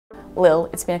Lil,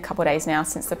 it's been a couple of days now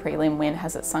since the prelim win.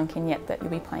 Has it sunk in yet that you'll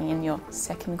be playing in your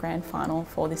second grand final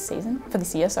for this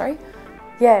year, sorry?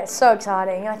 Yeah, it's so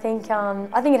exciting. I think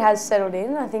it has settled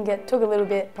in. I think it took a little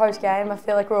bit post-game. I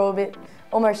feel like we're all a bit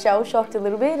almost shell-shocked a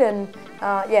little bit, and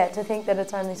yeah, to think that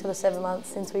it's only sort of 7 months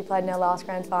since we played in our last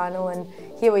grand final, and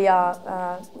here we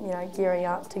are, gearing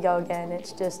up to go again.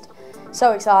 It's just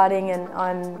so exciting, and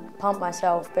I'm pumped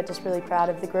myself, but just really proud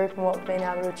of the group and what we've been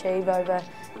able to achieve over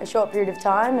a short period of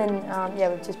time. And yeah,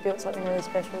 we've just built something really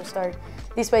special. So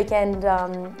this weekend,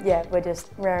 yeah, we're just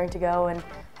raring to go and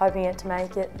hoping it to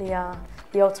make it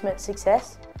the ultimate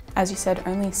success. As you said,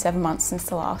 only 7 months since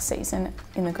the last season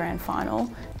in the grand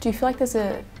final. Do you feel like there's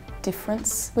a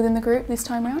difference within the group this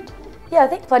time round? Yeah, I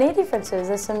think plenty of differences.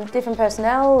 There's some different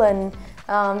personnel, and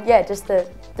yeah, just the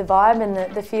vibe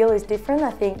and the feel is different.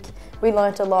 I think we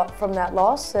learnt a lot from that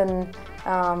loss, and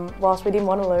whilst we didn't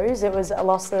want to lose, it was a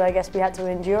loss that I guess we had to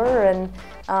endure,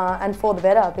 and for the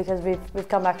better, because we've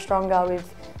come back stronger.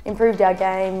 We've improved our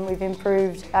game, we've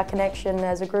improved our connection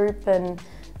as a group, and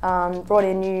brought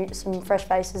in some fresh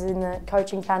faces in the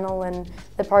coaching panel and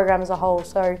the program as a whole.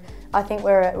 So I think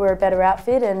we're a better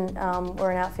outfit, and we're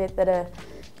an outfit that are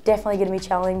definitely going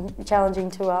to be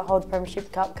challenging to hold the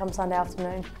Premiership Cup come Sunday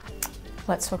afternoon.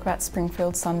 Let's talk about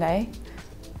Springfield Sunday.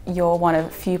 You're one of a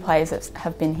few players that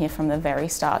have been here from the very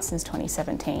start since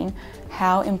 2017.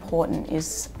 How important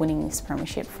is winning this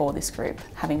premiership for this group,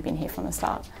 having been here from the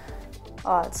start?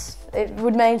 Oh, it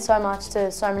would mean so much to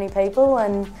so many people,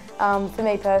 and for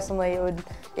me personally,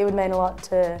 it would mean a lot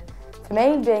for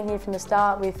me being here from the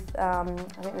start with I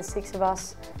think there's 6 of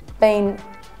us. Been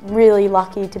really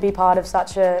lucky to be part of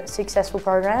such a successful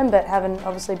program, but haven't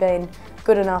obviously been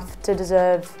good enough to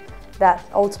deserve that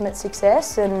ultimate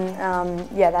success, and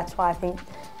yeah, that's why I think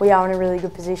we are in a really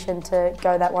good position to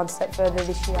go that one step further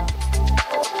this year.